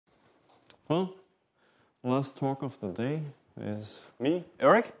Well, last talk of the day is me,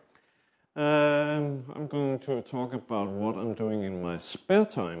 Erik. I'm going to talk about what I'm doing in my spare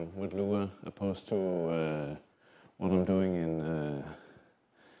time with Lua, opposed to what I'm doing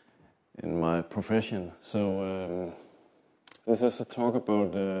in my profession. So this is a talk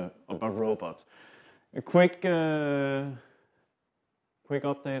about robots. A quick update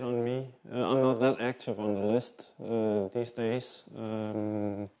on me. I'm not that active on the list these days,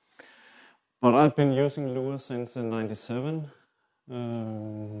 but I've been using Lua since '97.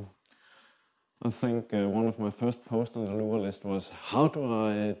 I think one of my first posts on the Lua list was, how do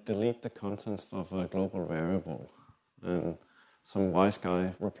I delete the contents of a global variable? And some wise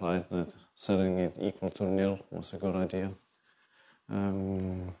guy replied that setting it equal to nil was a good idea. Back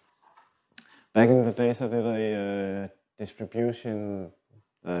in the days I did a distribution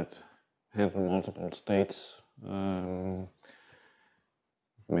that handled multiple states,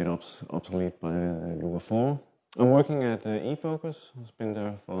 made obsolete by Lua 4. I'm working at Foqus. It's been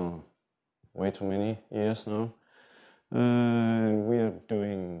there for way too many years now. We are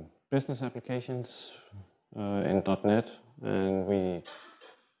doing business applications in .NET, and we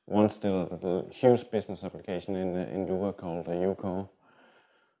once did a huge business application in Lua called Hougaard.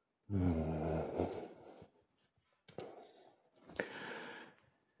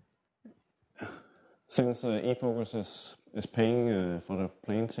 Since Foqus is paying for the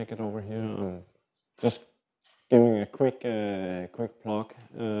plane ticket over here, I'm just giving a quick plug,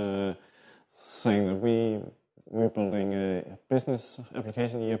 saying that we're building a business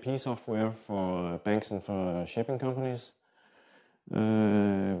application ERP software for banks and for shipping companies.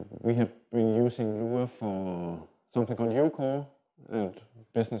 We have been using Lua for something called Hougaard and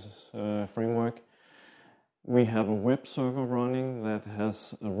business framework. We have a web server running that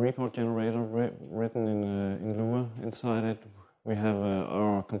has a report generator written in Lua inside it. We have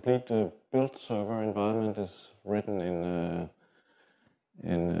our complete build server environment is written in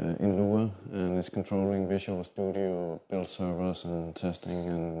Lua, and is controlling Visual Studio build servers and testing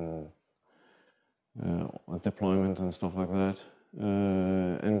and deployment and stuff like that.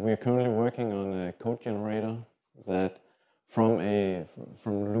 And we are currently working on a code generator that from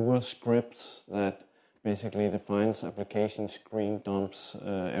Lua scripts that basically defines application, screen dumps,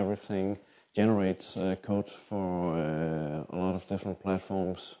 everything, generates code for a lot of different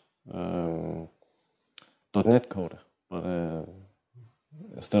platforms. .NET code, but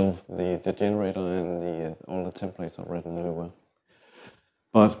still the generator and all the templates are written in Lua.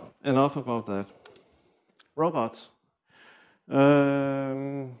 But enough about that. Robots.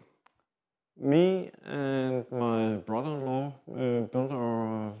 Me and my brother-in-law built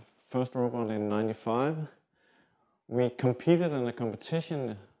our first robot in '95. We competed in a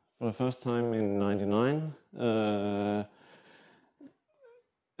competition for the first time in '99.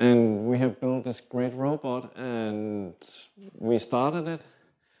 And we have built this great robot, and we started it,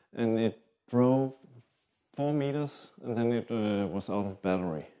 and it drove 4 meters, and then it was out of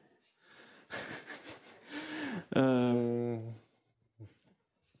battery.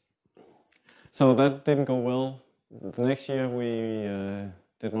 So that didn't go well. The next year we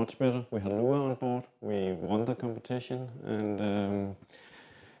did much better. We had Lua on board. We won the competition, and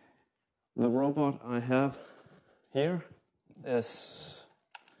the robot I have here is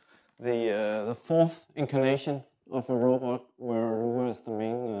the fourth incarnation of a robot where Lua is the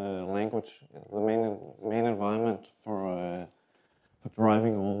main language, the main environment for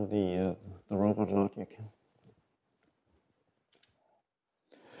driving all the robot logic.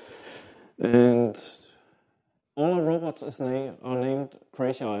 And all our robots are named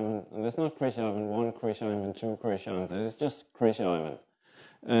Crazy Ivan, and there's not Crazy Ivan 1, Crazy Ivan 2, Crazy Ivan. It's just Crazy Ivan.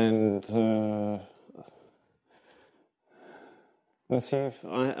 And let's see if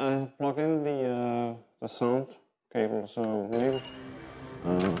I have plugged in the sound cable, so maybe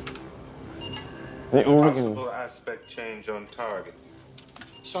the organ. Possible aspect change on target.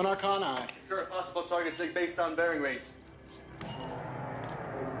 Sonar con eye. Current possible target sig based on bearing rates.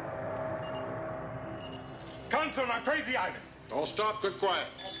 Console, my Crazy Ivan. All stop, good quiet.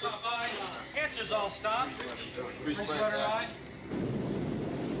 All stop, aye. Answers all stop. Aye.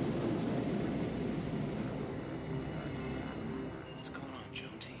 What's going on,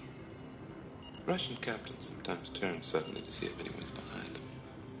 Jonesy? Russian captains sometimes turn suddenly to see if anyone's behind them.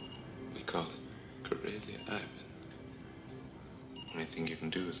 We call it Crazy Ivan. Only thing you can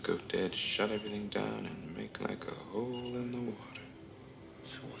do is go dead, shut everything down, and make like a hole in the water.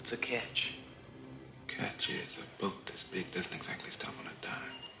 So what's a catch? Catch is a boat this big doesn't exactly stop on a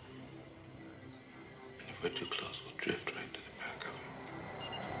dime. And if we're too close, we'll drift right to the back of them.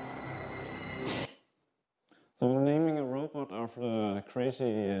 So we're naming a robot after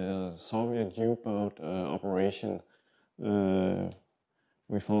crazy Soviet U-boat operation,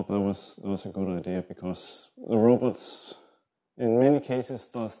 we thought that was a good idea because the robots, in many cases,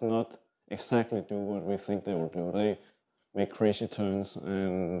 does not exactly do what we think they will do. They make crazy turns,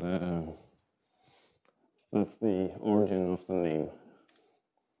 and that's the origin of the name.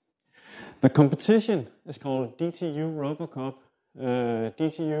 The competition is called DTU RoboCup.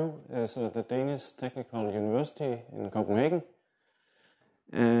 DTU is the Danish Technical University in Copenhagen,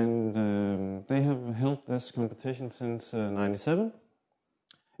 and they have held this competition since '97.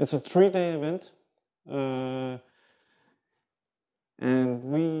 It's a 3-day event, and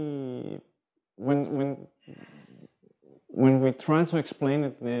when we try to explain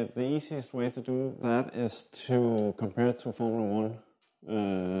it, the easiest way to do that is to compare it to Formula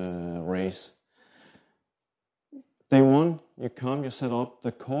 1 race. Day one, you come, you set up,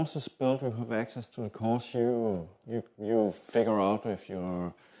 the course is built, you have access to the course, you figure out if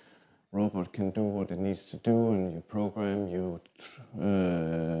your robot can do what it needs to do, and you program, you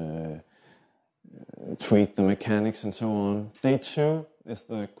tweak the mechanics and so on. Day two is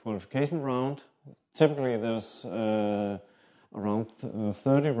the qualification round. Typically there's around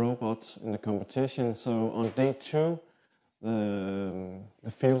 30 robots in the competition, so on day two the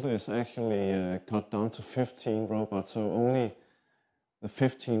field is actually cut down to 15 robots, so only the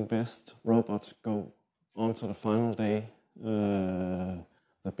 15 best robots go on to the final day, the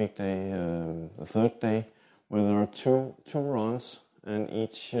big day, the third day, where there are two runs, and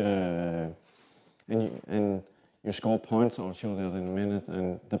each and you score points. I'll show that in a minute,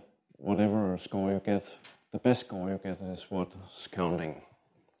 and whatever score you get, the best score you get is what's counting.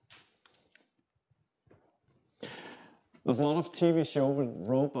 There's a lot of TV shows with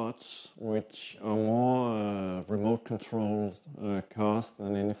robots which are more remote controlled cars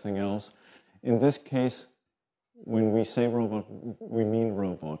than anything else. In this case, when we say robot, we mean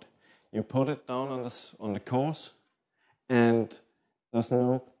robot. You put it down on the course, and there's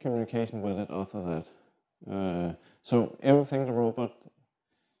no communication with it after that. So everything the robot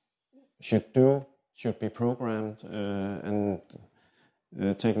should do should be programmed and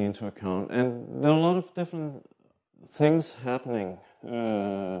taken into account. And there are a lot of different things happening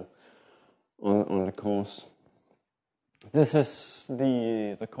on the course. This is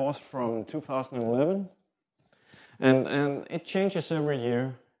the course from 2011, and it changes every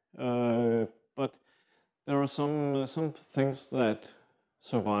year. But there are some things that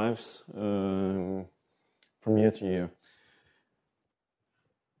survives from year to year.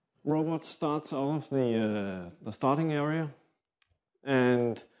 Robot starts out of the starting area,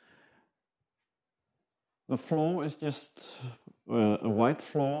 and the floor is just a white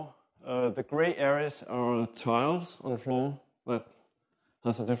floor. The gray areas are tiles on the floor that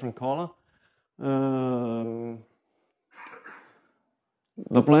has a different color.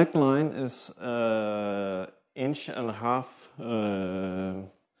 The black line is 1.5 inch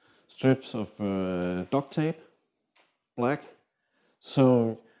strips of duct tape, black.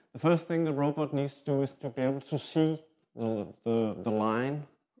 So the first thing the robot needs to do is to be able to see the line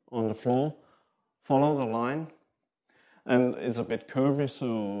on the floor, follow the line, and it's a bit curvy,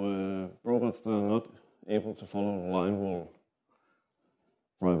 so robots that are not able to follow the line will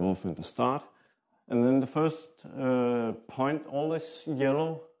drive off in the start. And then the first point, all these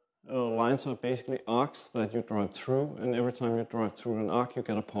yellow lines are basically arcs that you drive through, and every time you drive through an arc, you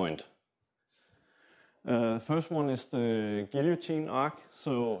get a point. The first one is the guillotine arc,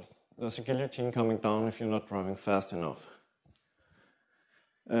 so there's a guillotine coming down if you're not driving fast enough.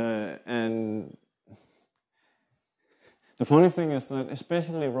 And the funny thing is that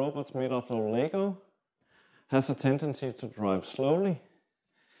especially robots made out of Lego has a tendency to drive slowly.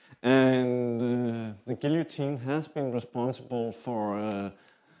 And the guillotine has been responsible for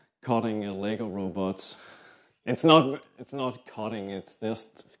cutting Lego robots. It's not cutting; it's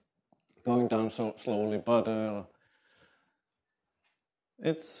just going down so slowly. But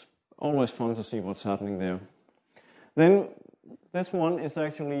it's always fun to see what's happening there. Then this one is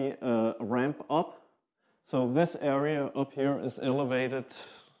actually a ramp up. So this area up here is elevated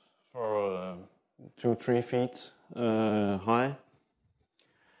for 2-3 feet high.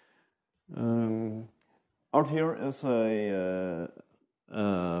 Out here is a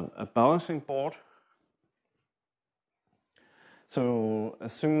balancing board. So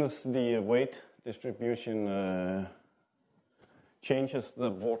as soon as the weight distribution changes, the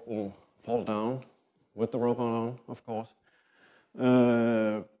board will fall down with the robot on, of course.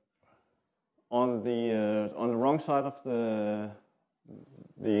 On the wrong side of the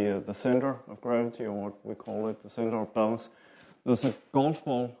center of gravity, or what we call it, the center of balance, there's a golf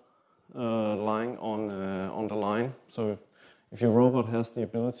ball lying on the line. So if your robot has the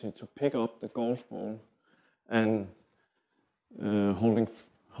ability to pick up the golf ball and holding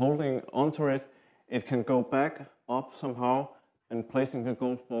onto it, it can go back up somehow and placing the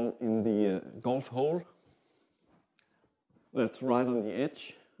golf ball in the golf hole that's right on the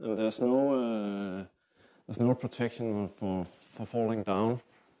edge, and there's no protection for falling down.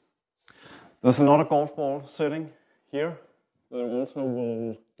 There's another golf ball sitting here that also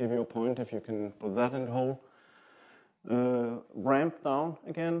will give you a point if you can put that in the hole. Ramp down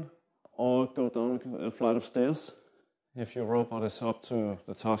again, or go down a flight of stairs if your robot is up to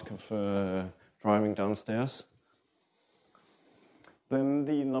the task of driving downstairs. Then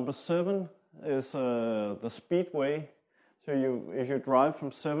the number 7 is the speedway. So if you drive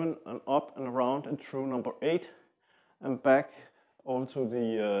from 7 and up and around and through number 8 and back over to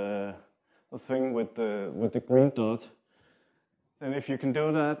the thing with the green dot, then if you can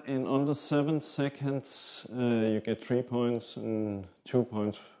do that in under 7 seconds, you get 3 points and 2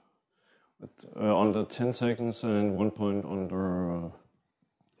 points under 10 seconds and 1 point under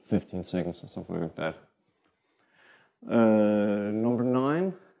 15 seconds or something like that. Number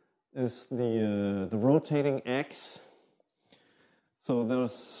 9 is the rotating axe. So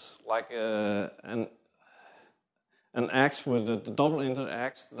there's like an axe with a double-ended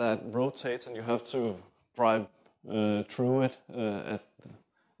axe that rotates, and you have to drive through it at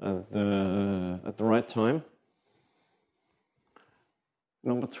the right time.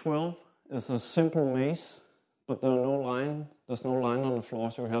 Number 12 is a simple maze, but there's no line on the floor,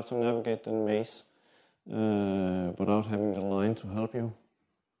 so you have to navigate the maze without having the line to help you.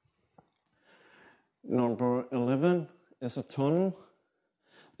 Number 11 is a tunnel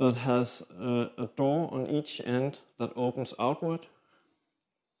that has a door on each end that opens outward.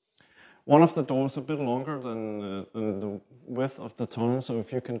 One of the doors is a bit longer than the width of the tunnel, so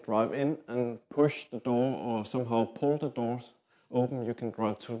if you can drive in and push the door or somehow pull the doors open, you can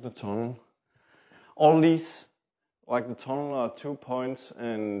drive through the tunnel. All these, like the tunnel, are 2 points,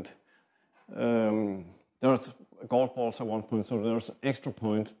 and there's golf balls at 1 point, so there's an extra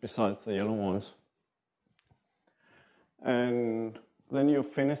point besides the yellow ones. And then you're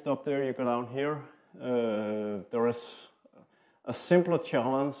finished up there, you go down here. There is a simpler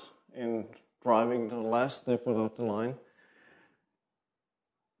challenge in driving the last step without the line.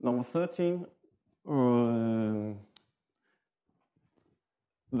 Number 13,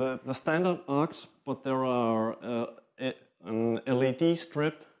 the standard arcs, but there are an LED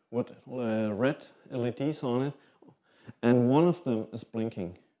strip with red LEDs on it, and one of them is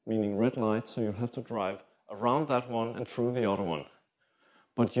blinking, meaning red light, so you have to drive around that one and through the other one.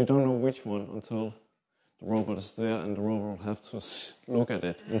 But you don't know which one until the robot is there, and the robot will have to look at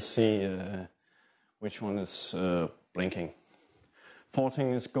it and see which one is blinking.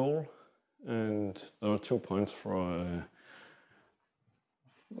 14 is goal, and there are 2 points for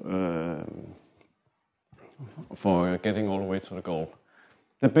getting all the way to the goal.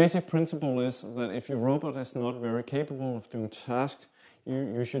 The basic principle is that if your robot is not very capable of doing tasks,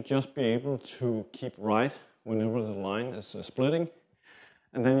 you should just be able to keep right whenever the line is splitting,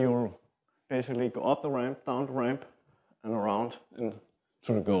 and then you'll basically go up the ramp, down the ramp, and around and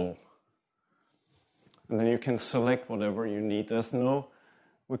to the goal. And then you can select whatever you need. There's no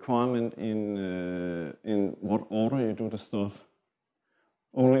requirement in what order you do the stuff.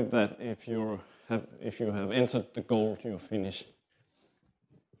 Only that if you have entered the goal, you're finished.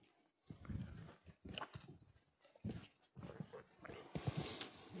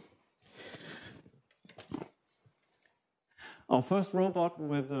 Our first robot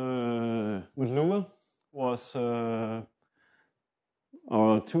with Lua was our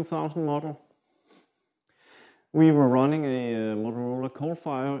 2000 model. We were running a Motorola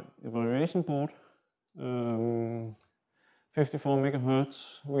coal-fire evaluation board, 54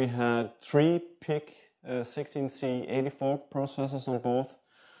 megahertz. We had 3 PIC 16C84 processors on board,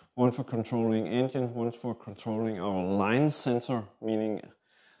 one for controlling engine, one for controlling our line sensor, meaning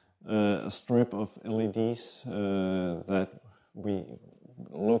a strip of LEDs that we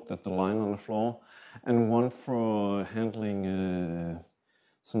looked at the line on the floor, and one for handling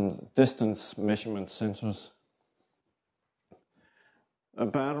some distance measurement sensors. A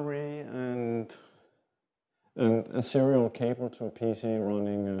battery and a serial cable to a PC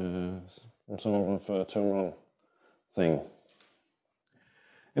running some sort of terminal thing.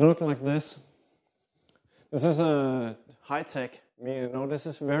 It looked like this. This is a high-tech. This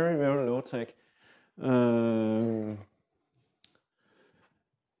is very, very low-tech.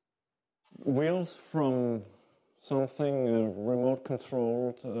 Wheels from something, a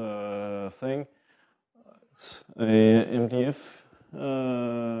remote-controlled thing, a MDF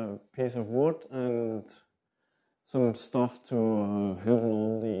piece of wood, and some stuff to handle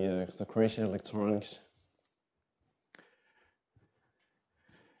all the crazy electronics.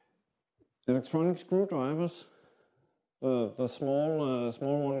 Electronic screwdrivers. The small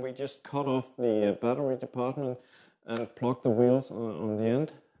one, we just cut off the battery department and plugged the wheels on the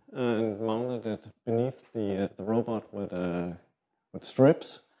end and mounted it beneath the robot with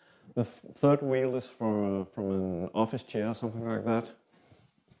strips. The third wheel is from an office chair or something like that.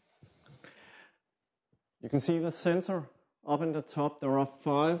 You can see the sensor up in the top. There are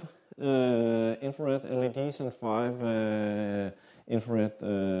 5 infrared LEDs and 5 infrared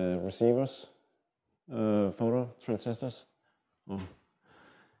receivers, photo transistors.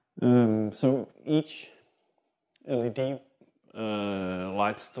 So each LED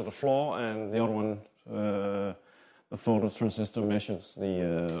lights to the floor, and the other one, the photo transistor, measures the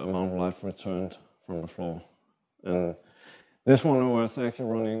amount of light returned from the floor. And this one was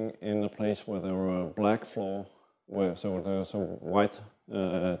actually running in a place where there were black floor, so there was a white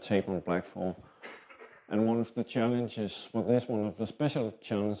tape on black floor. And one of the challenges for this, one of the special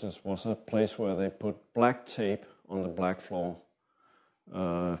challenges, was a place where they put black tape on the black floor.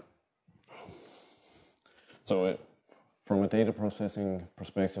 From a data processing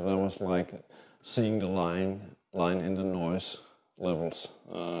perspective, that was like seeing the line in the noise levels.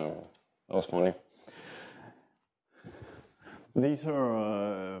 That was funny. These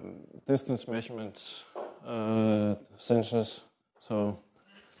are distance measurements sensors. So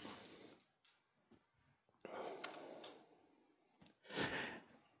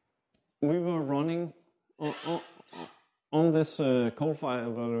we were running on this coal fire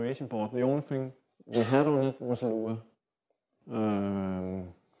evaluation board. The only thing we had on it was Lua.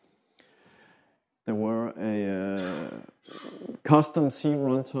 There were a custom C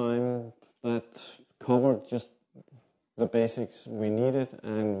runtime that covered just the basics we needed,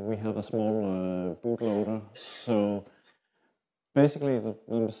 and we had a small bootloader. So basically,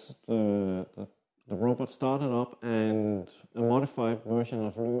 the robot started up, and a modified version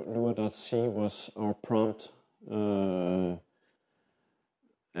of Lua.c was our prompt, and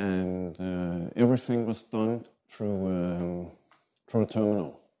everything was done through a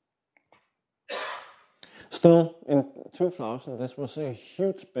terminal. Still, in 2000, this was a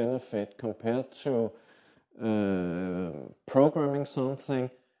huge benefit compared to programming something,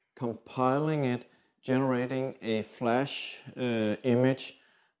 compiling it, generating a flash image,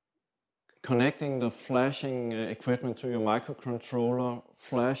 connecting the flashing equipment to your microcontroller,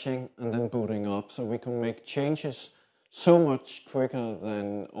 flashing, and then booting up. So we can make changes so much quicker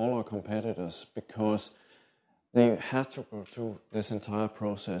than all our competitors, because they had to go through this entire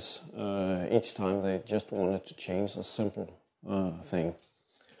process each time they just wanted to change a simple thing.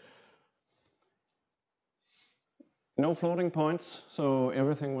 No floating points, so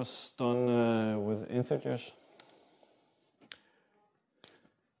everything was done with integers.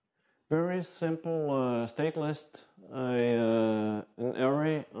 Very simple state list, an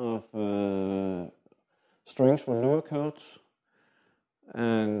array of strings for Lua codes,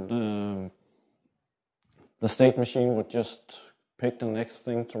 and the state machine would just pick the next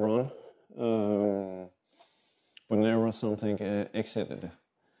thing to run whenever something exited.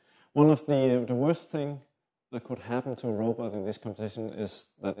 One of the worst thing that could happen to a robot in this competition is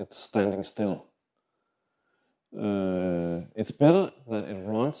that it's standing still. It's better that it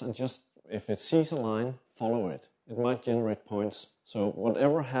runs, and just if it sees a line, follow it. It might generate points. So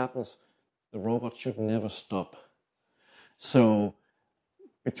whatever happens, the robot should never stop. So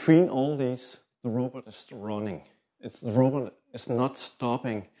between all these, the robot is running. The robot is not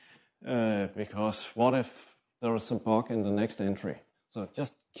stopping because what if there is a bug in the next entry? So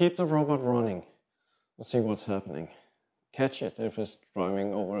just keep the robot running. Let's see what's happening. Catch it if it's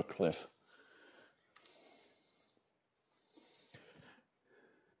driving over a cliff.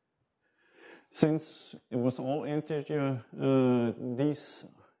 Since it was all integer, these,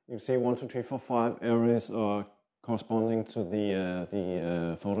 you see 1, 2, 3, 4, 5 arrays are corresponding to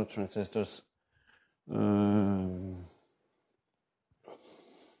the photo transistors.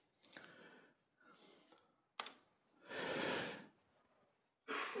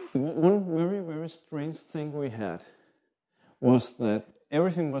 One very, very strange thing we had was that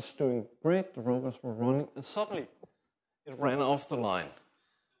everything was doing great, the robots were running, and suddenly it ran off the line.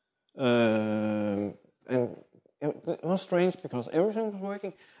 And it was strange because everything was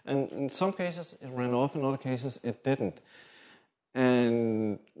working, and in some cases it ran off, in other cases it didn't.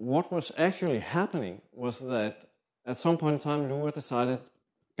 And what was actually happening was that at some point in time, Lua decided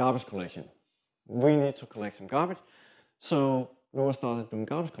garbage collection. We need to collect some garbage. So Lua started doing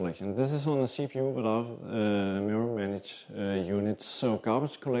garbage collection. This is on a CPU without mirror managed units, so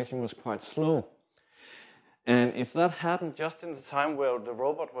garbage collection was quite slow. And if that happened just in the time where the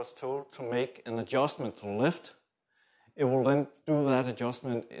robot was told to make an adjustment to the left, it will then do that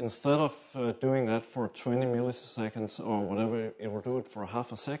adjustment instead of doing that for 20 milliseconds or whatever, it will do it for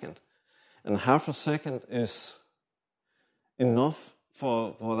half a second. And half a second is enough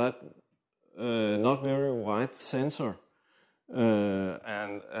for that not very wide sensor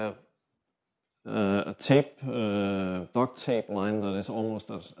and a tape, duct tape line that is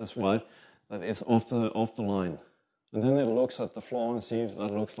almost as wide, that is off the line. And then it looks at the floor and sees that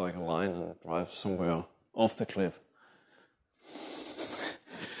looks like a line and drives somewhere off the cliff.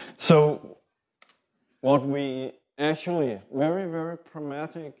 So what we actually very, very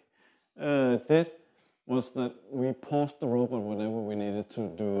pragmatic did was that we paused the robot whenever we needed to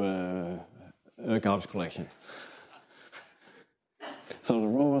do a garbage collection. So the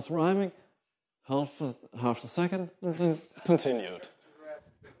robot was arriving, half a second, and then continued.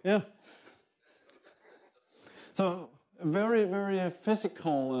 Yeah. So a very, very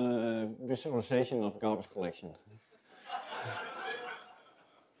physical visualization of garbage collection.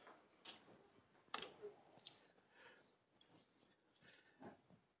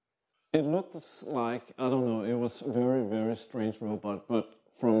 It looked like, I don't know, it was a very, very strange robot, but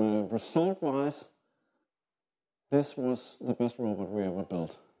from result-wise, this was the best robot we ever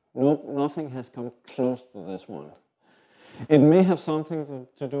built. Nothing has come close to this one. It may have something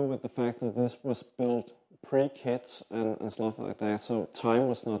to do with the fact that this was built pre-kits and stuff like that, so time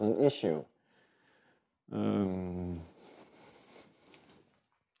was not an issue.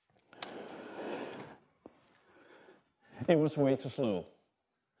 It was way too slow.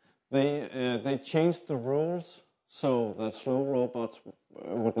 They changed the rules so that slow robots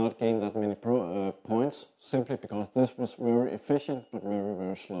would not gain that many points, simply because this was very efficient but very,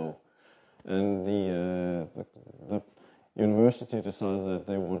 very slow. And the university decided that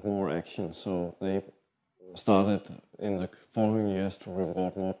they want more action, so they started in the following years to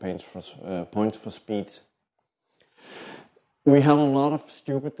reward more points for speed. We had a lot of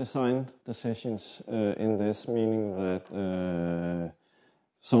stupid design decisions in this, meaning that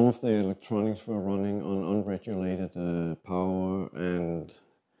some of the electronics were running on unregulated power, and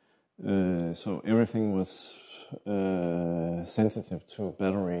so everything was sensitive to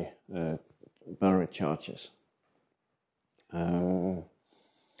battery charges.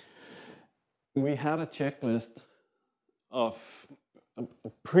 We had a checklist of a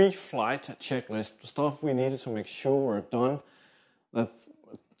pre-flight checklist, stuff we needed to make sure were done. That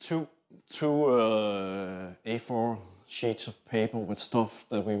two A4 sheets of paper with stuff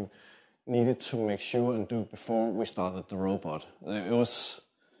that we needed to make sure and do before we started the robot. It was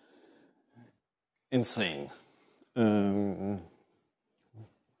insane.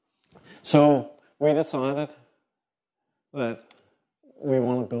 So we decided that we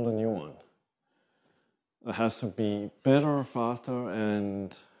want to build a new one. It has to be better, faster,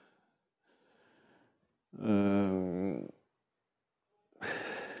 and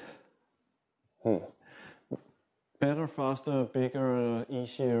better, faster, bigger,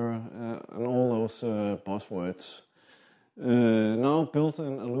 easier, and all those buzzwords. Now built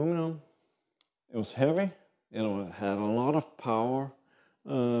in aluminum. It was heavy. It had a lot of power.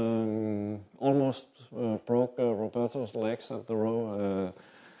 Almost broke Roberto's legs at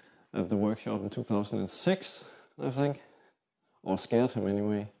the workshop in 2006, I think, or scared him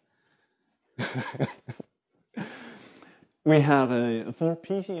anyway. We had a full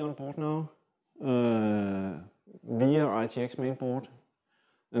PC on board now, via ITX mainboard,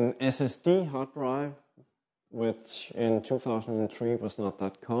 an SSD hard drive, which in 2003 was not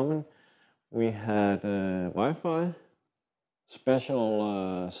that common. We had Wi-Fi,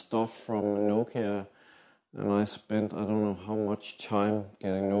 special stuff from Nokia, and I spent, I don't know how much time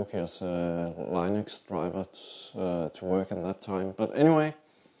getting Nokia's Linux drivers to work in that time. But anyway,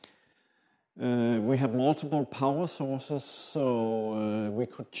 we have multiple power sources, so we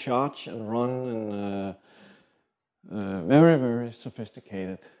could charge and run, and very, very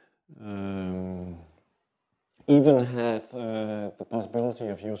sophisticated. Even had the possibility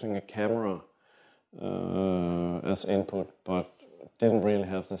of using a camera as input, but didn't really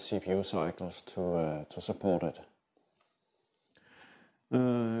have the CPU cycles to support it.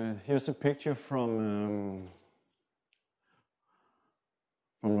 Here's a picture from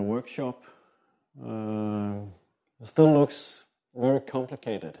the workshop. It still looks very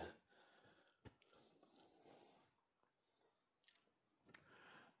complicated.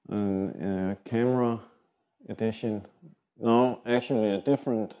 Camera edition. Now actually a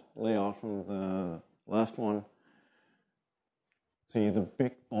different layout from the last one. See the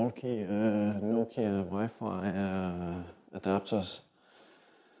big bulky Nokia Wi-Fi adapters.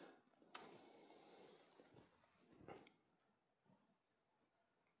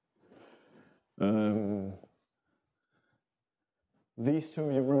 These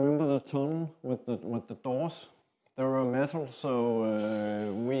two, you remember the tunnel with the doors? They were metal, so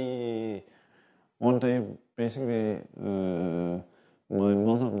we one day basically my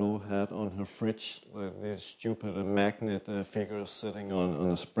mother-in-law had on her fridge these stupid magnet figures sitting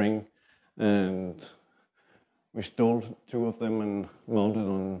on a spring, and we stole two of them and mounted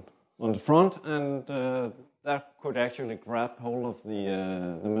on the front, and that could actually grab hold of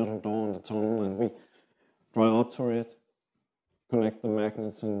the metal door in the tunnel, and we drive up to it, connect the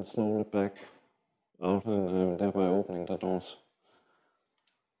magnets, and slow it back out, and thereby opening the doors.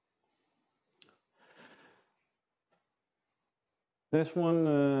 This one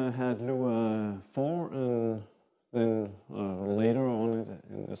had Lua 4, and then later on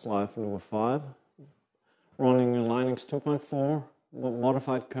in its life, Lua 5, running Linux 2.4,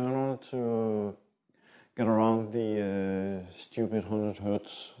 modified kernel to get around the stupid 100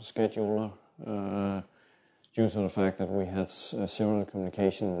 Hertz scheduler due to the fact that we had serial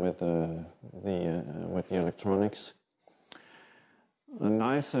communication with the electronics. A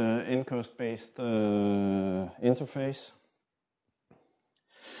nice Incurst-based interface.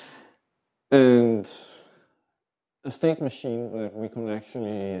 And a state machine that we can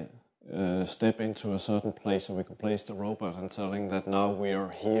actually step into a certain place, and we can place the robot and telling that now we are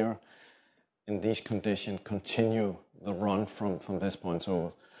here in these conditions, continue the run from this point.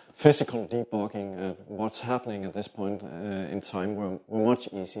 So physical debugging what's happening at this point in time were much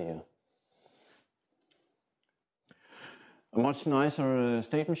easier. A much nicer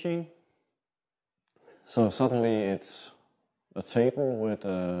state machine. So suddenly it's a table with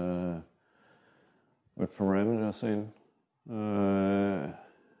parameters in,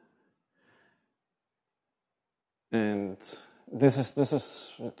 and this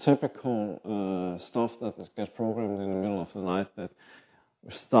is typical stuff that gets programmed in the middle of the night. That we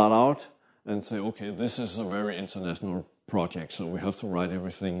start out and say, okay, this is a very international project, so we have to write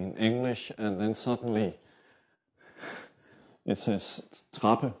everything in English, and then suddenly it says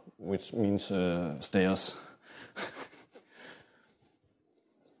trappe, which means stairs.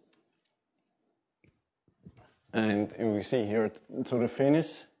 And we see here to the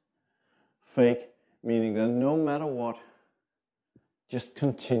finish, fake, meaning that no matter what, just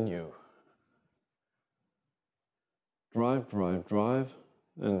continue. Drive,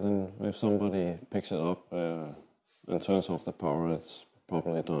 and then if somebody picks it up and turns off the power, it's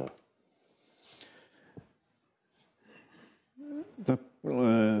probably done.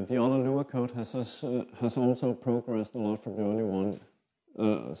 The other Lua code has also progressed a lot from the early one.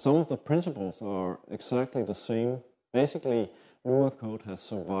 Some of the principles are exactly the same. Basically, Lua code has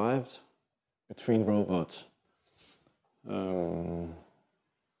survived between robots.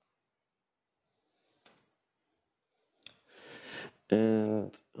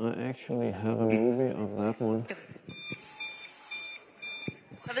 And I actually have a movie of that one.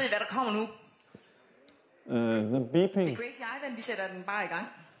 Så ved I, hvad der kommer nu. The beeping. Det Crazy Island, vi sætter den bare i gang.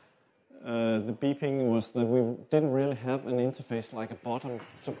 The beeping was that we didn't really have an interface like a button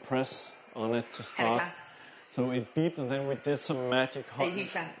to press on it to start. So it beeped, and then we did some magic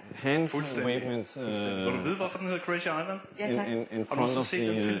hand movements Vil du vide, hvorfor den hedder Crazy Island? in front of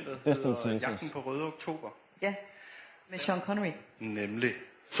the distance sensors. Jagten på Røde Oktober. Ja, med Sean Connery. Nemlig.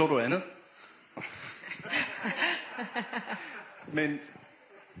 Så du andet? Men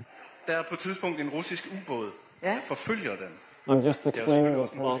der er på et tidspunkt en russisk ubåd, der forfølger den. I'm just explaining the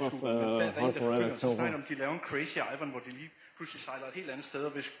plot of Røde Så snakker om, de laver en Crazy Island, hvor de lige pludselig sejler et helt andet sted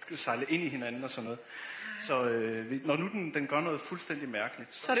og vil sejle ind i hinanden og sådan noget. Så når nu den gør noget fuldstændig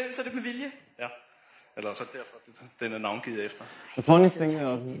mærkeligt. Så er det med vilje? Ja. Eller så derfor, den er navngivet efter. The funny thing is,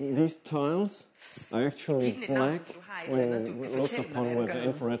 these tiles are actually black when looked upon with the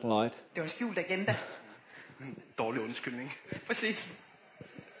infrared light. Det er en skjult agenda. Dårlig undskyldning. Præcis.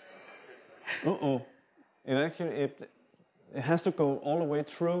 It has to go all the way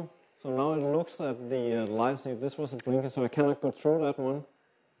through. So now it looks at the lights. This wasn't blinking, so I cannot go through that one.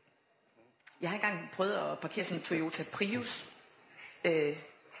 Jeg har engang prøvet at parkere sådan en Toyota Prius. Det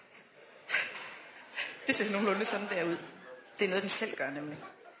ser nogenlunde sådan der ud. Det er noget, den selv gør nemlig.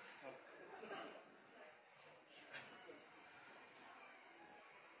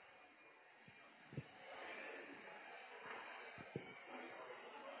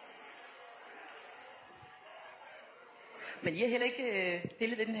 Men I har heller ikke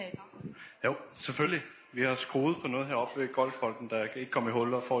pillet ved den her i pausen? Jo, selvfølgelig. Vi har skruet på noget heroppe ved golfbolden, der ikke kom i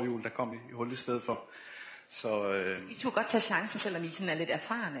hul, og forhjul, der kom i hul i stedet for. Så, I turde godt tage chancen, selvom I sådan er lidt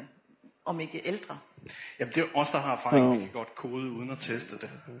erfarne, om ikke ældre. Jamen, det er os, der har erfaring. Vi kan godt kode uden at teste det.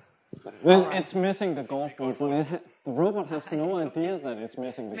 Well, it's missing the golf ball, but the robot has no idea that it's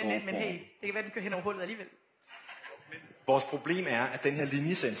missing the golf Men ball. hey, det kan være, den kører hen over hullet alligevel. Vores problem er, at den her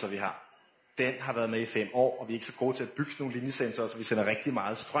linjesensor, vi har, den har været med i 5 år, og vi er ikke så gode til at bygge nogle linjesensorer, så vi sender rigtig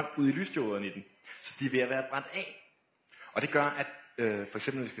meget strøm ud i lysdioderne i den. Så de er ved at være brændt af. Og det gør, at for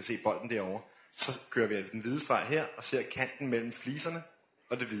eksempel, når vi skal se bolden derovre, så kører vi den hvide streg her, og ser kanten mellem fliserne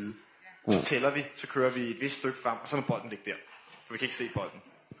og det hvide. Så tæller vi, så kører vi et vist stykke frem, og så må bolden ligge der. For vi kan ikke se bolden.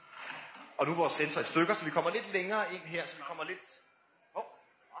 Og nu er vores sensor i stykker, så vi kommer lidt længere ind her, så vi kommer lidt...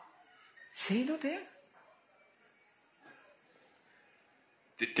 Se nu det.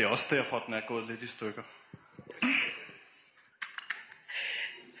 Det er også derfor, den er gået lidt i stykker.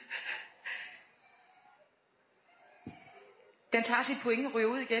 Den tager sit point og ryger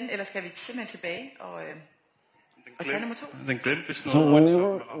ud igen, eller skal vi simpelthen tilbage og tage nummer 2? Den glemte vist So noget.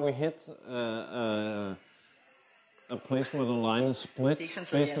 whenever we hit a place where the line is split, Det er ikke sådan,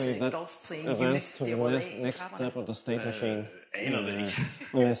 så jeg basically ser that golf-playing advances unit, to det the ruller next, af i next trapperne. step of the state machine. aner det ikke.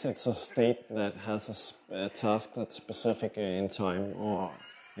 Unless it's a state that has a task that's specific in time or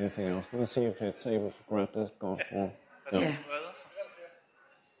anything else. Let's see if it's able to grab this golf ball. Ja.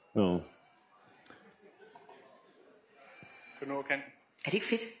 No. Kan du nå kan? Er det ikke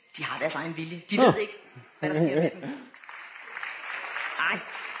fedt? De har deres egen vilje. De ved ikke, hvad der sker med dem. Ej,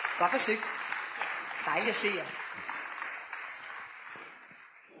 godt forsøgt. Dejligt at se jer.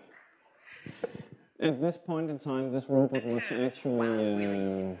 At this point in time, this robot was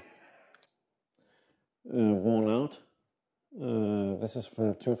actually worn out. This is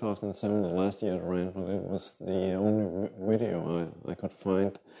from 2007, the last year it ran, but it was the only video I could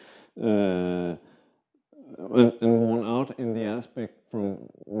find. And worn out in the aspect from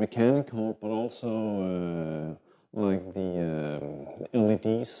mechanical, but also like the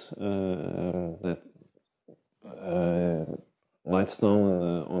LEDs that lights down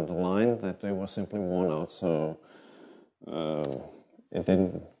on the line, that they were simply worn out, so it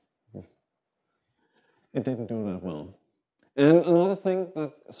didn't do that well. And another thing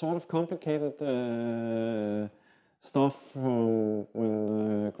that sort of complicated stuff from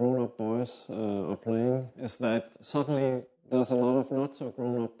when grown-up boys are playing is that suddenly there's a lot of not so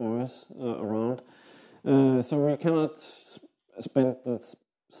grown-up boys around, so we cannot spend the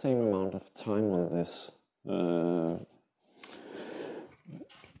same amount of time on this.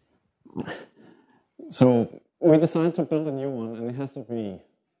 So we decided to build a new one, and it has to be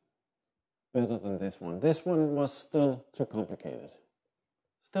better than this one. This one was still too complicated.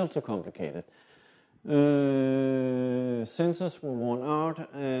 Sensors were worn out,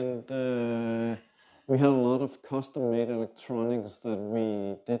 and we had a lot of custom-made electronics that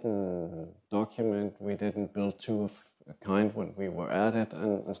we didn't document. We didn't build two of a kind when we were at it,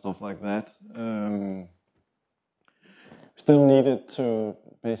 and stuff like that. Still needed to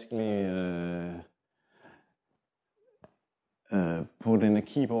basically put in a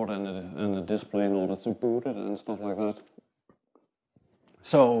keyboard and a display in order to boot it and stuff like that.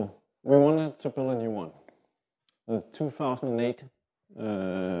 So we wanted to build a new one, the 2008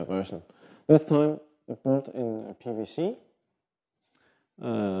 version. This time it built in PVC.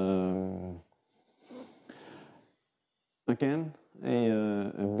 Again,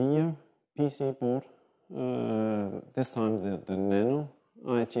 a VIA PC board. This time the Nano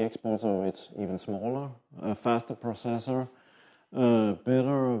ITX board, so it's even smaller, a faster processor,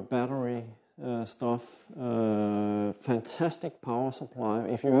 better battery stuff, fantastic power supply.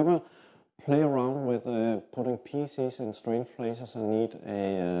 If you ever play around with putting PCs in strange places and need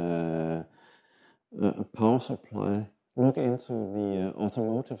a power supply, look into the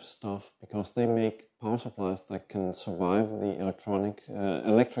automotive stuff, because they make power supplies that can survive the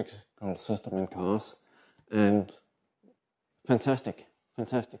electrical system in cars, and fantastic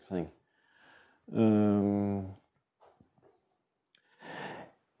thing.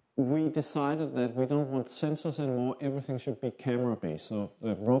 We decided that we don't want sensors anymore, everything should be camera based, so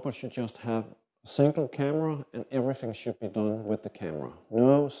the robot should just have a single camera and everything should be done with the camera.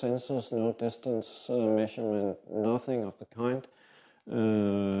 No sensors, no distance measurement, nothing of the kind,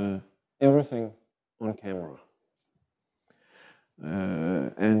 everything on camera.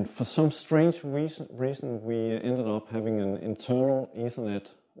 And for some strange reason we ended up having an internal Ethernet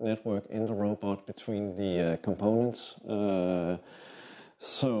network in the robot between the components.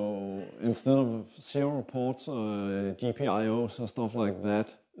 So instead of 0 ports or GPIOs and stuff like that,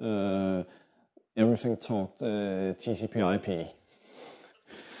 everything talked TCP/IP.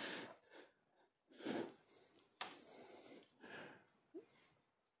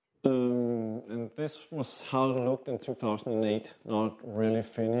 And this was how it looked in 2008, not really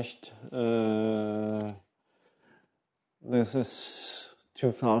finished. This is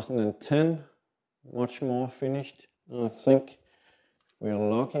 2010, much more finished. I think we are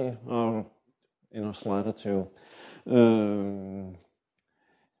lucky, in a slide or two.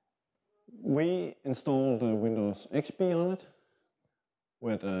 We installed Windows XP on it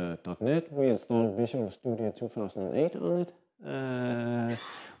with .NET. We installed Visual Studio 2008 on it.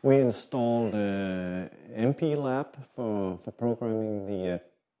 We installed MP Lab for programming the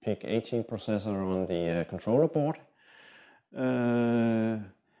PIC-18 processor on the controller board.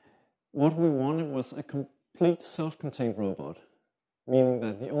 What we wanted was a complete self-contained robot, meaning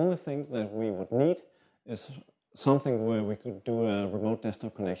that the only thing that we would need is something where we could do a remote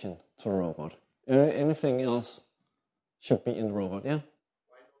desktop connection to the robot. Anything else should be in the robot, yeah?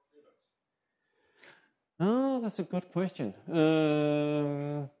 Oh, that's a good question.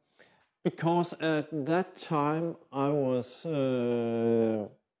 Because at that time I was doing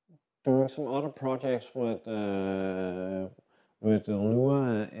some other projects with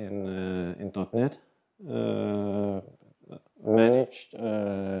Lua in .NET, managed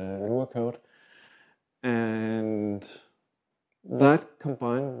Lua code, and that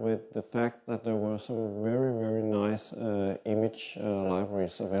combined with the fact that there were some very, very nice image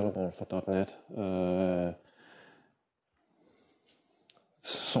libraries available for .NET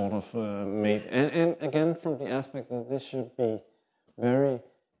sort of made, and again from the aspect that this should be very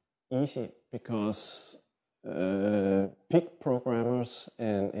easy, because PIC programmers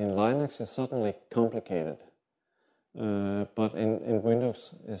in Linux is suddenly complicated, but in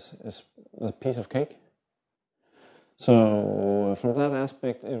Windows is a piece of cake. So from that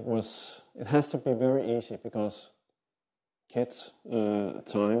aspect, it has to be very easy, because kids,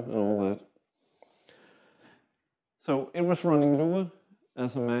 time and all that. So it was running Lua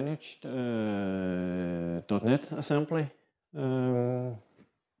as a managed .NET assembly.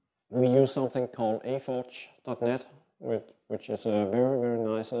 We use something called aforge.net, which is a very, very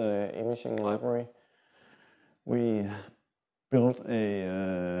nice imaging library. We built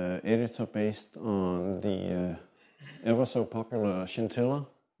a editor based on the ever so popular Scintilla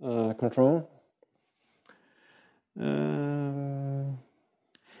control.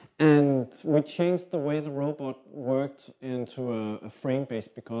 And we changed the way the robot worked into a frame base,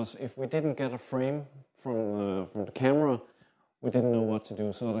 because if we didn't get a frame from the camera, we didn't know what to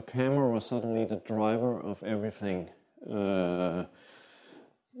do. So the camera was suddenly the driver of everything.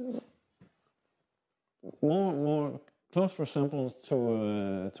 More close resemblance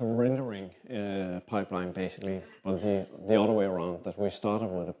to rendering pipeline, basically, but the other way around, that we started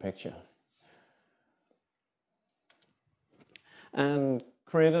with a picture. And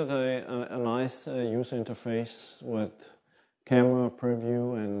created a nice user interface with camera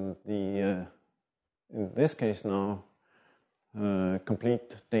preview and the, in this case now,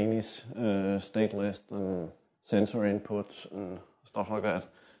 complete Danish state list and sensor inputs and stuff like that.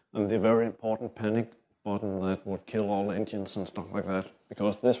 And the very important panic button that would kill all engines and stuff like that,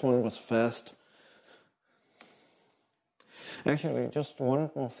 because this one was fast. Actually, just one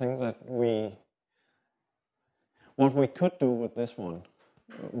more thing that what we could do with this one,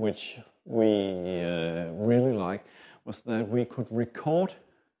 which we really like, was that we could record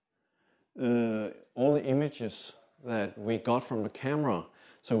all the images that we got from the camera.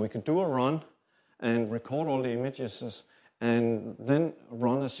 So we could do a run and record all the images and then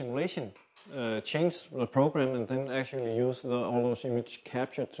run a simulation, change the program, and then actually use all those images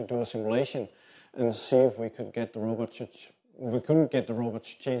captured to do a simulation and see if we could get the robot to... We couldn't get the robot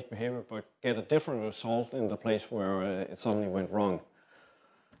to change behavior, but get a different result in the place where it suddenly went wrong.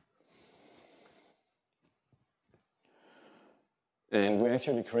 And we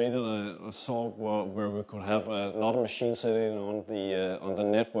actually created a software where we could have a lot of machines sitting on the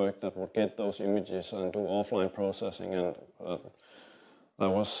network that would get those images and do offline processing, and that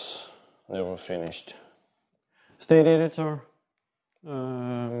was never finished. State editor.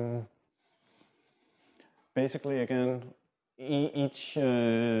 Basically, again, each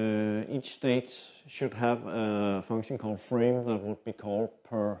state should have a function called frame that would be called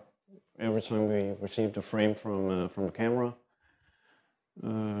per every time we received a frame from the camera.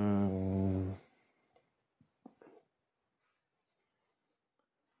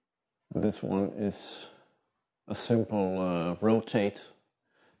 This one is a simple rotate,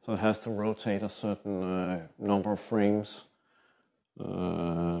 so it has to rotate a certain number of frames.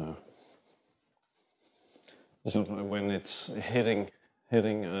 So when it's hitting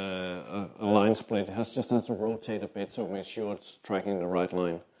a line split, it just has to rotate a bit so make sure it's tracking the right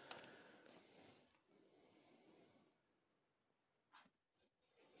line.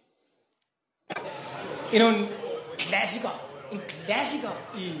 En klassiker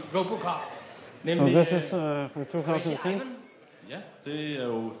i RoboCup. So this is from 2010. Ja, det er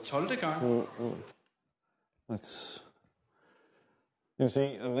jo 12. gang. Let's. You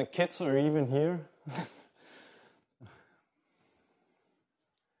see, the kids are even here.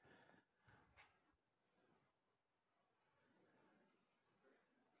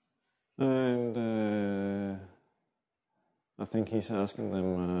 And I think he's asking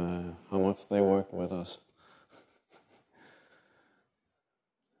them how much they work with us.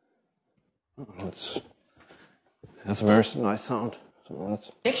 That's a very nice sound. So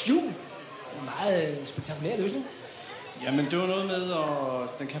let's. 6 hjul. En meget spektakulær løsning. Jamen, det var noget med, og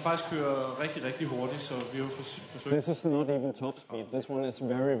den kan faktisk køre rigtig, rigtig hurtigt, så vi har forsøgt... This is not even top speed. This one is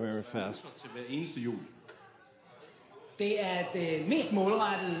very, very fast. ...til hver eneste hjul. Det er det mest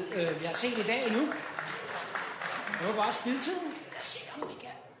målrettede, vi har set i dag endnu. Det var bare spildtiden. Lad os se, om vi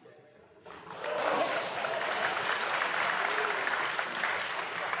kan. Yes.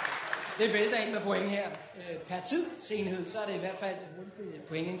 Det vælter ind med point her. Per tidsenhed, så er det i hvert fald et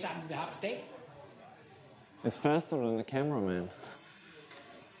pointindsamling, vi har haft i dag. It's faster than the cameraman.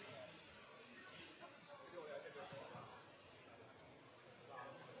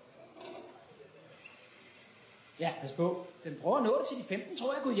 Ja, pas på. Den prøver at nå det til de 15,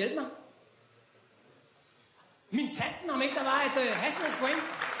 tror jeg kunne hjælpe mig. Min sanden, om ikke der var et hastighedspoint.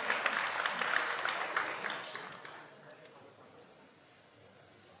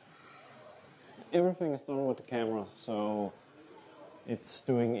 Everything is done with the camera, so it's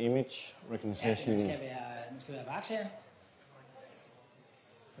doing image recognition. Ja, man skal være vaks her.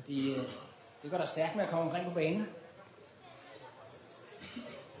 Fordi det går da stærkt med at komme omkring på banen.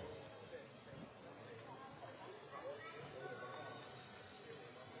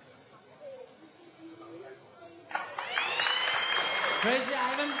 Crazy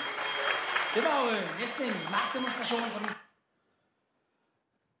Ivan. Det var jo næsten en magtdemonstration på den.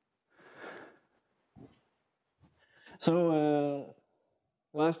 So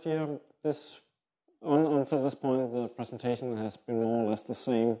last year, until this point, the presentation has been more or less the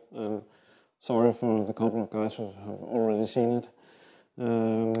same. Sorry for the couple of guys who have already seen it.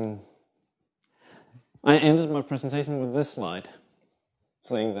 I ended my presentation with this slide,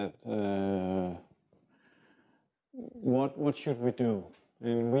 saying that what should we do?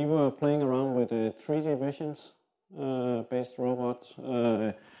 And we were playing around with 3D visions based robots,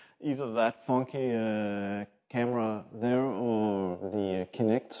 either that funky camera there or the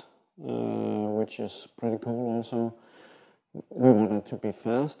Kinect, which is pretty cool also. We wanted to be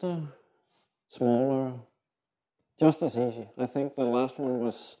faster, smaller, just as easy. I think the last one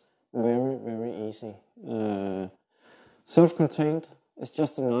was very, very easy. Self-contained is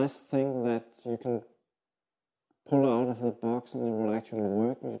just a nice thing that you can pull out of the box and it will actually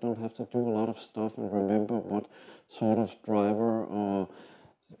work. You don't have to do a lot of stuff and remember what sort of driver or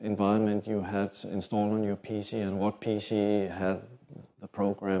environment you had installed on your PC and what PC had the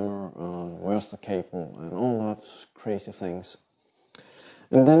programmer, where's the cable, and all those crazy things.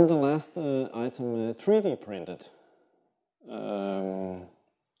 And then the last item, 3D printed.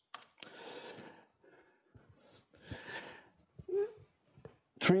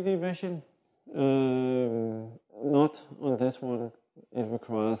 3D vision, not on this one. It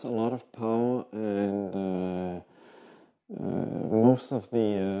requires a lot of power, and most of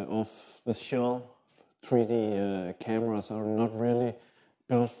the shell 3D cameras are not really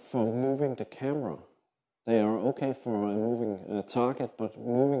built for moving the camera. They are okay for moving a target, but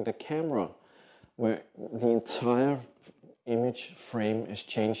moving the camera, where the entire image frame is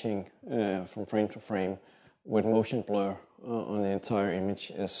changing from frame to frame with motion blur on the entire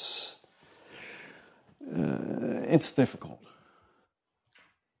image, is it's difficult.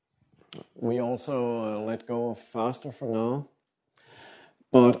 We also let go of faster for now,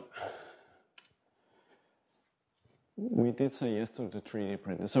 but we did say yes to the 3D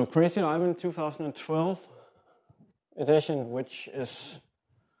printer. So Crazy Ivan 2012 edition, which is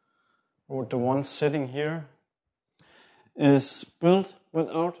the one sitting here, is built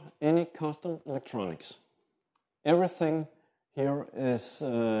without any custom electronics. Everything here is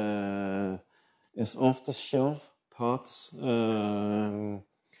off-the-shelf parts, and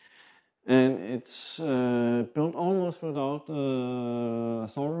it's built almost without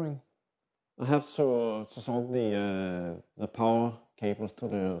soldering. I have to solder the power cables to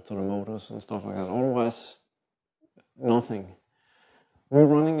the motors and stuff like that. Otherwise, nothing. We're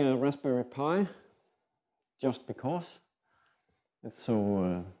running a Raspberry Pi just because it's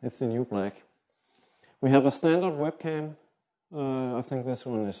the new black. We have a standard webcam. I think this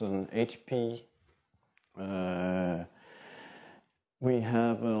one is an HP. We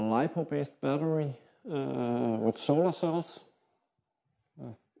have a LiPo-based battery with solar cells.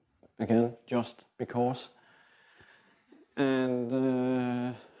 Again, just because.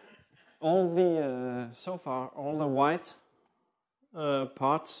 And so far, all the white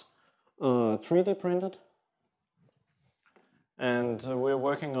parts are 3D printed. And we're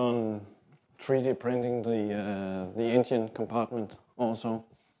working on 3D printing the engine compartment also.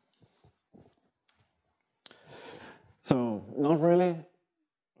 So not really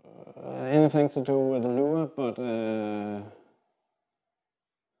anything to do with the lure, but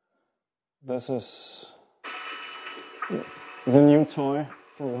this is the new toy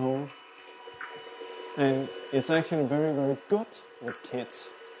from home. And it's actually very, very good with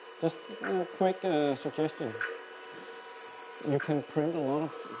kids. Just a quick suggestion. You can print a lot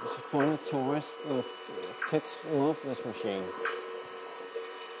of funny toys. Kids love this machine.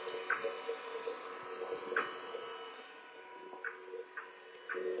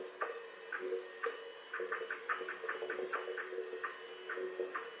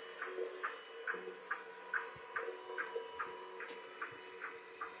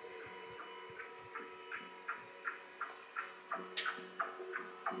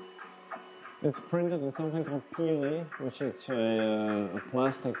 It's printed in something called PLA, which is a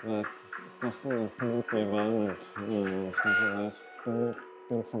plastic that doesn't pollute the environment, stuff like that.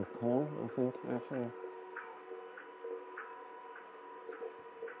 Built from corn, I think, actually.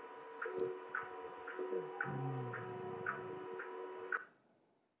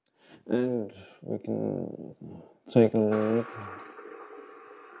 And we can take a look.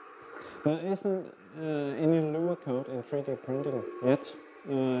 There isn't any lure code in 3D printing yet.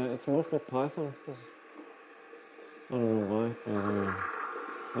 It's mostly Python. I don't know why, but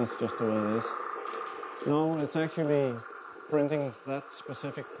that's just the way it is. No, it's actually printing that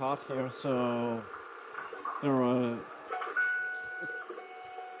specific part here, so there are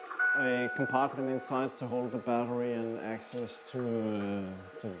a compartment inside to hold the battery and access to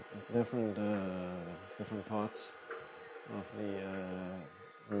different parts of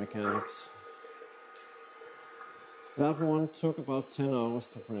the mechanics. That one took about 10 hours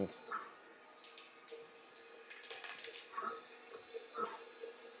to print.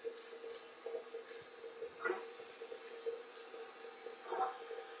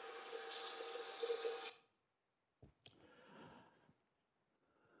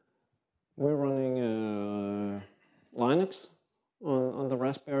 We're running Linux on the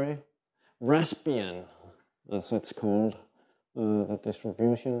Raspbian, as it's called, the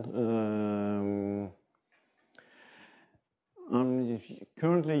distribution. I'm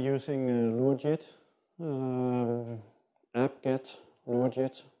currently using LureJet, apt-get,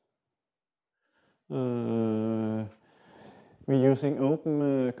 LureJet. We're using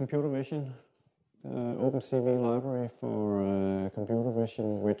Open Computer Vision, OpenCV library for computer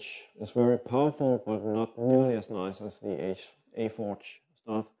vision, which is very powerful, but not nearly as nice as the A-Forge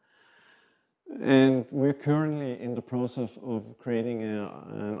stuff. And we're currently in the process of creating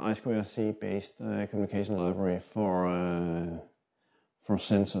an I2C based communication library for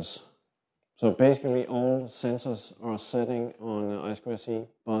sensors. So basically all sensors are sitting on an I2C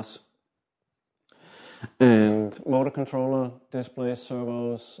bus. And motor controller, displays,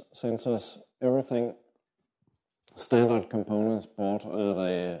 servos, sensors, everything, standard components bought at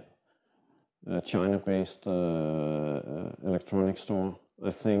a China-based electronics store.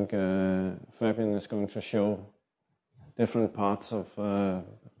 I think Fabian is going to show different parts of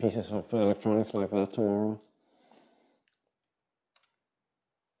pieces of electronics like that tomorrow.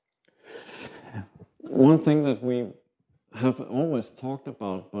 One thing that we have always talked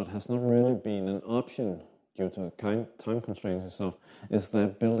about, but has not really been an option due to time constraints and stuff, is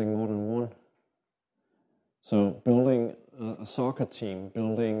that building more than one. So building a soccer team,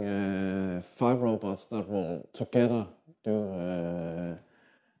 building 5 robots that will together do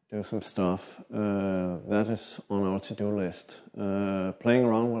some stuff, that is on our to-do list. Playing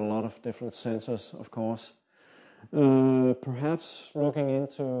around with a lot of different sensors, of course. Perhaps looking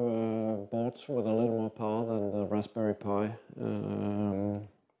into boards with a little more power than the Raspberry Pi.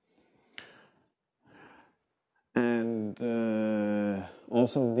 And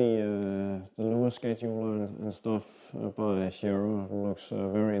also the lure scheduler and stuff by Shiro looks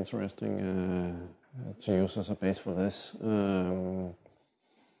very interesting to use as a base for this.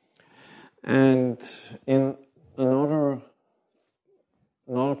 And in another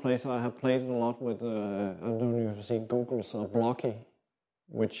place I have played a lot with, I don't know if you see Google's Blocky,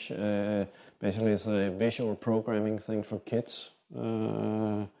 which basically is a visual programming thing for kids.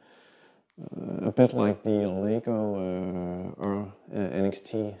 A bit like the Lego or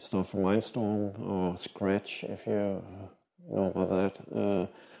NXT stuff from Mindstorm or Scratch, if you know about that.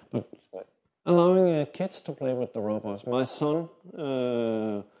 But allowing kids to play with the robots. My son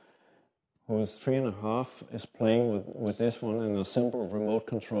who's 3.5, is playing with this one in a simple remote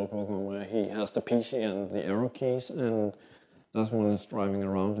control program where he has the PC and the arrow keys, and that one is driving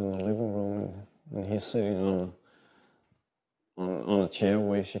around in the living room, and he's sitting on a chair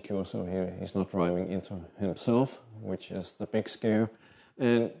way secure, so he's not driving into himself, which is the big scare,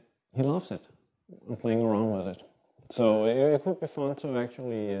 and he loves it. I'm playing around with it. So it would be fun to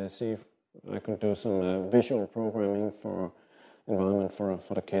actually see if I can do some visual programming for environment for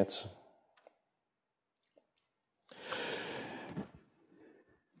the kids.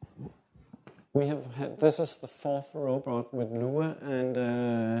 We have had, this is the 4th robot with Lua,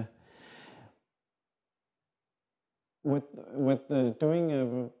 and with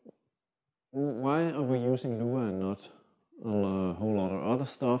doing why are we using Lua and not a whole lot of other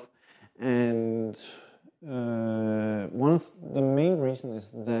stuff? And one of the main reasons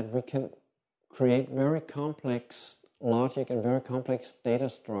is that we can create very complex logic and very complex data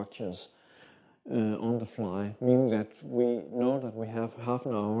structures on the fly, meaning that we know that we have half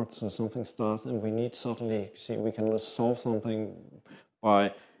an hour to something starts, and we need suddenly see we can solve something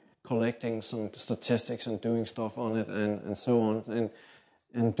by collecting some statistics and doing stuff on it and so on,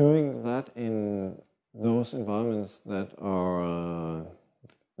 and doing that in those environments that are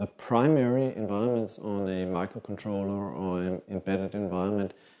the primary environments on a microcontroller or an embedded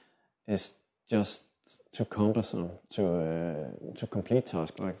environment is just too cumbersome to complete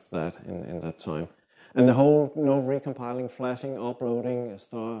tasks like that in that time. And the whole no recompiling, flashing, uploading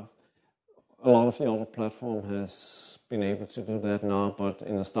stuff, a lot of the other platform has been able to do that now, but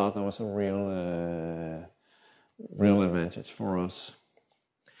in the start that was a real advantage for us.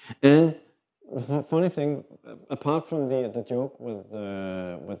 And the funny thing, apart from the joke with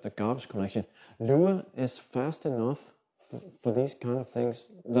the garbage collection, Lua is fast enough for these kind of things.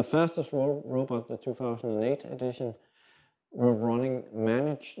 The fastest robot, the 2008 edition, we're running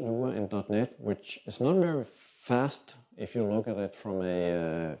managed Lua in .NET, which is not very fast if you look at it from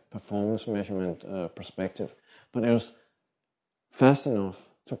a performance measurement perspective, but it was fast enough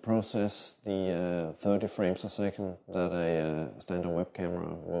to process the 30 frames a second that a standard web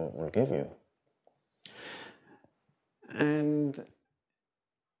camera will give you. And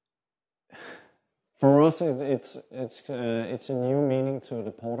for us, it's a new meaning to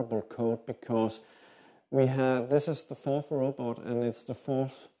the portable code, because we have, this is the 4th robot, and it's the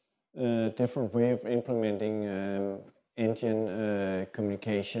 4th different way of implementing engine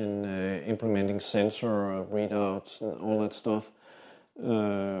communication, implementing sensor readouts, and all that stuff.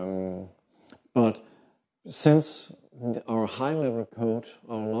 But since our high-level code,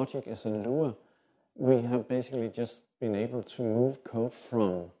 our logic is in Lua, we have basically just been able to move code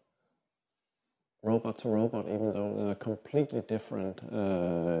from robot to robot, even though they're completely different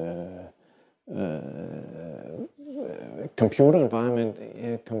computer environment,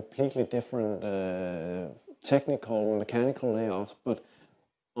 completely different technical, mechanical layouts, but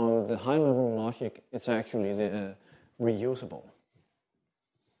on the high-level logic, it's actually reusable.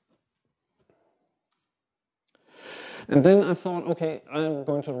 And then I thought, okay, I'm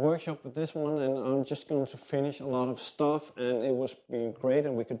going to the workshop with this one, and I'm just going to finish a lot of stuff, and it was being great,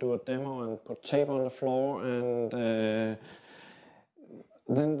 and we could do a demo and put tape on the floor, and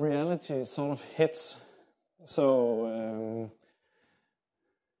then reality sort of hits. So,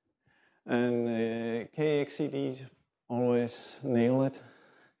 KXCD always nail it.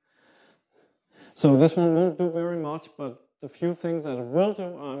 So this one won't do very much, but the few things that it will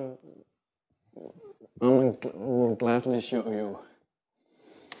do, I will gladly show you.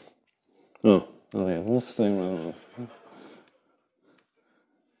 Oh yeah, we'll stay right on.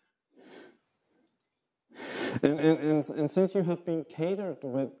 And since you have been catered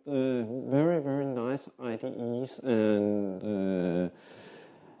with very, very nice IDEs and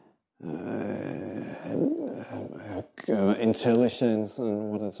intelligence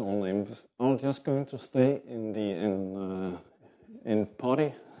and what it's all named, I'm just going to stay in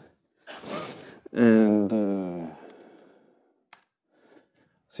potty. And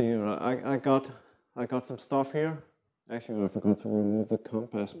see, I got some stuff here. Actually, I forgot to remove the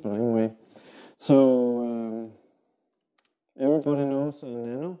compass, but anyway. So everybody knows a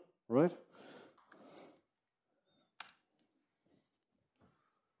nano, right?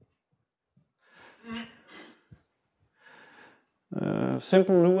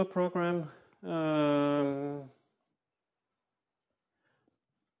 Simple Lua program.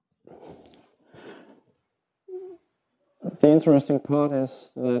 The interesting part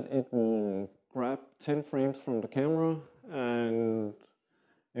is that it will grab 10 frames from the camera and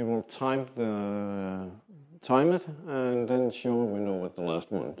it will time it and then show a window with the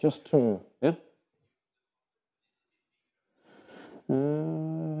last one. Just to, yeah?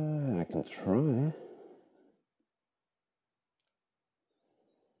 I can try.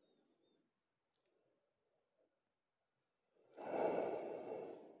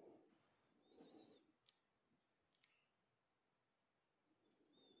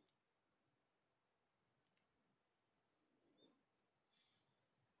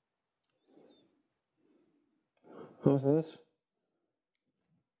 How's this?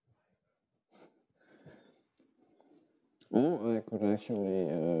 Or I could actually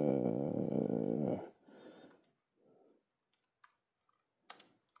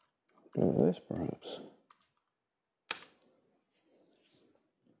do this perhaps.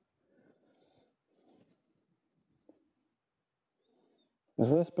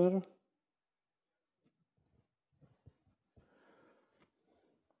 Is this better?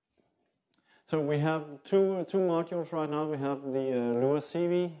 So we have two modules right now. We have the Lua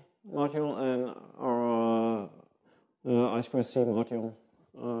CV module and our I2C module.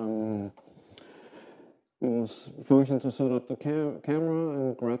 It was function to set up the camera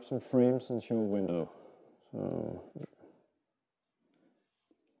and grab some frames and show a window.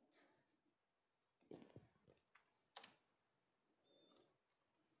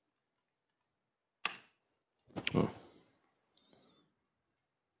 So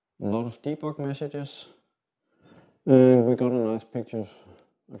a lot of debug messages, and we got a nice picture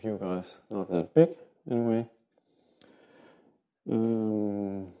of you guys. Not that big, anyway.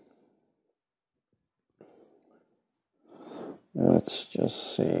 Let's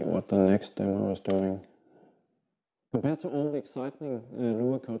just see what the next demo is doing. Compared to all the exciting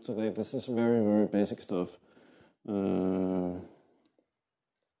Lua code today, this is very, very basic stuff.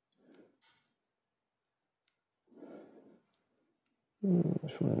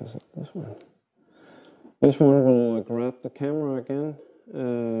 Which one is it? This one. This one will grab the camera again,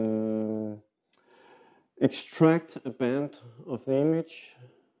 extract a band of the image,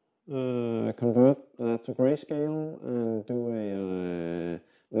 convert that to grayscale, and do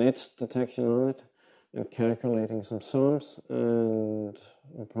an edge detection on it, and calculating some sums, and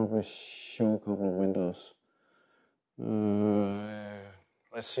I'll probably show a couple of windows.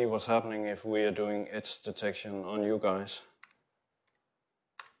 Let's see what's happening if we are doing edge detection on you guys.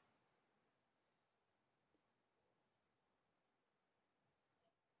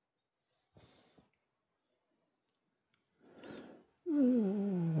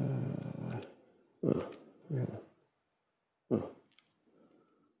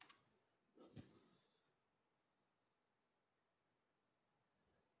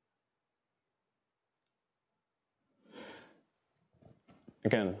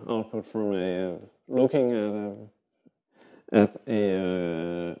 Again, output from looking at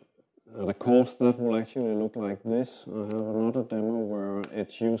a course that will actually look like this. I have another demo where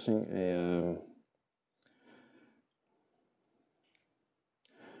it's using a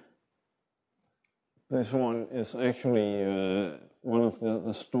this one is actually one of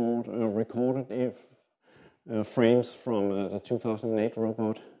the stored recorded frames from the 2008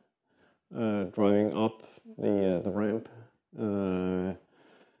 robot driving up the ramp.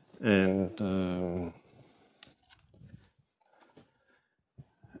 And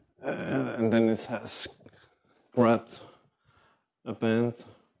then it has grabbed a band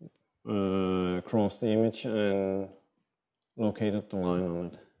across the image and located the line on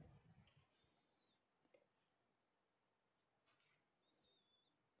it.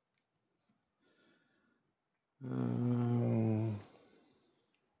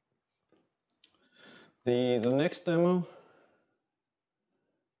 The next demo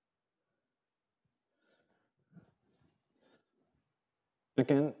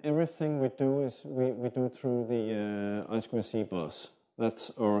again, everything we do is we do through the I2C bus.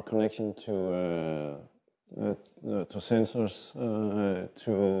 That's our connection to sensors,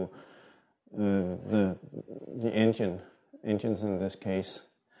 to the engines in this case.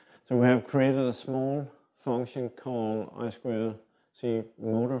 So we have created a small function called I2C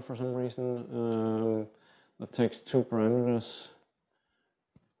motor for some reason that takes two parameters.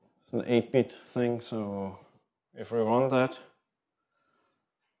 It's an 8-bit thing, so if we run that,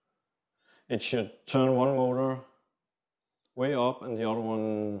 it should turn one motor way up and the other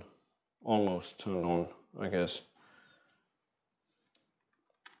one almost turned on, I guess.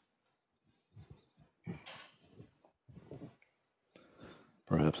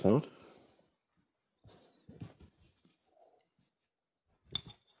 Perhaps not.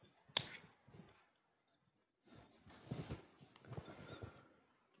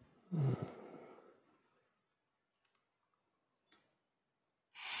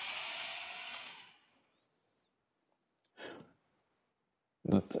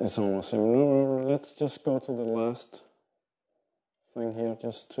 That is almost similar. Let's just go to the last thing here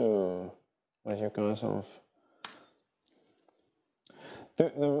just to let you guys off.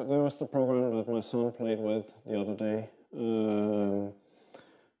 There was the program that my son played with the other day.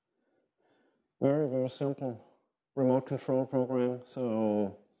 Very, very simple remote control program.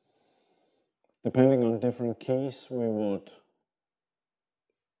 So depending on different keys, we would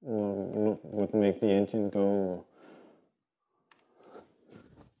make the engine go.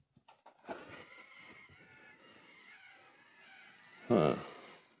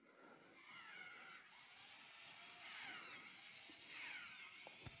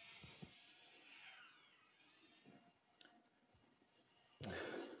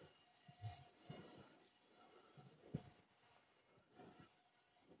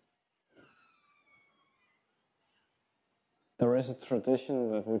 There is a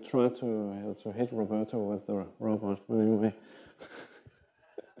tradition that we try to hit Roberto with the robot, but anyway.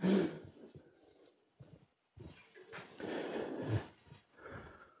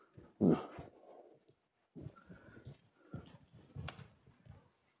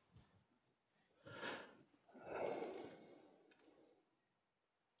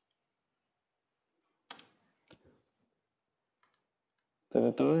 Did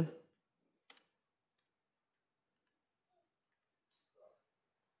it die?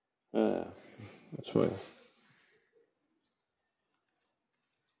 That's fine.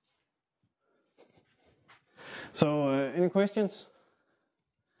 So, any questions?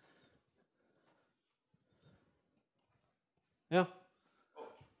 Yeah.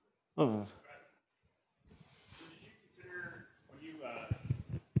 Oh.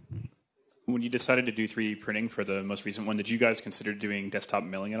 When you decided to do 3D printing for the most recent one, did you guys consider doing desktop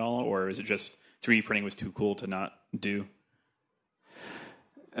milling at all, or is it just 3D printing was too cool to not do?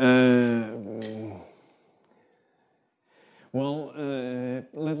 Well,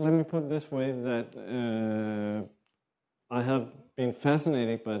 let me put it this way, that I have been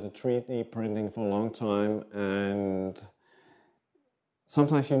fascinated by the 3D printing for a long time, and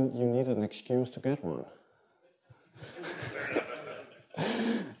sometimes you need an excuse to get one.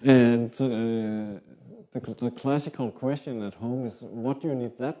 And the classical question at home is, what do you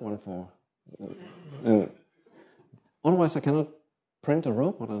need that one for? And otherwise I cannot print a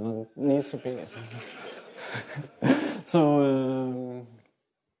robot, and it needs to be. So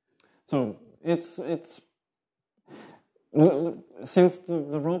it's since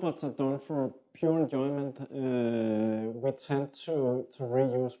the robots are done for pure enjoyment, we tend to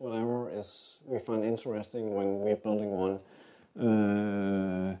reuse whatever we find interesting when we're building one.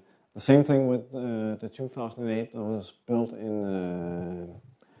 The same thing with the 2008 that was built in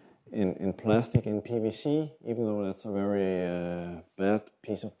plastic, in PVC, even though that's a very bad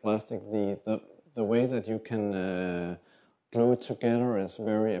piece of plastic. The way that you can glue it together is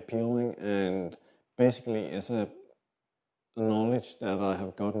very appealing, and basically is a knowledge that I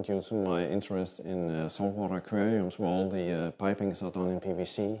have gotten due to my interest in saltwater aquariums, where all the pipings are done in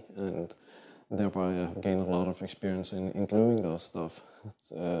PVC, and thereby I have gained a lot of experience in gluing those stuff,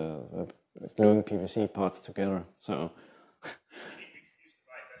 gluing PVC parts together. So.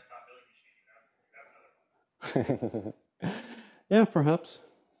 Yeah, perhaps.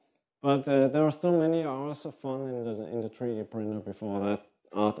 But there are still many hours of fun in the 3D printer before that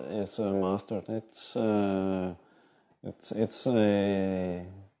art is mastered. It's a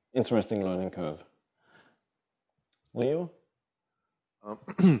interesting learning curve. Leo?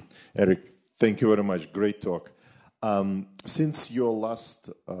 Erik, thank you very much. Great talk. Since your last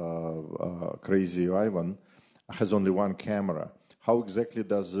Crazy Ivan has only one camera, how exactly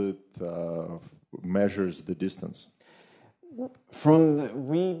does it measures the distance?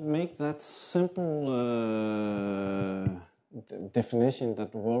 We make that simple definition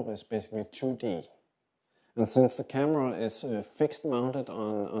that the world is basically 2D. And since the camera is fixed mounted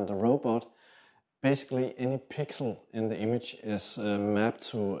on the robot, basically any pixel in the image is mapped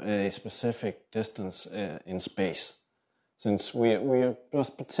to a specific distance in space. Since we are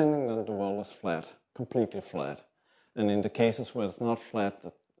just pretending that the world is flat, completely flat. And in the cases where it's not flat,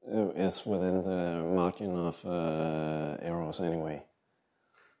 is within the margin of errors anyway.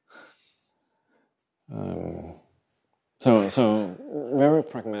 So very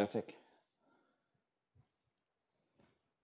pragmatic.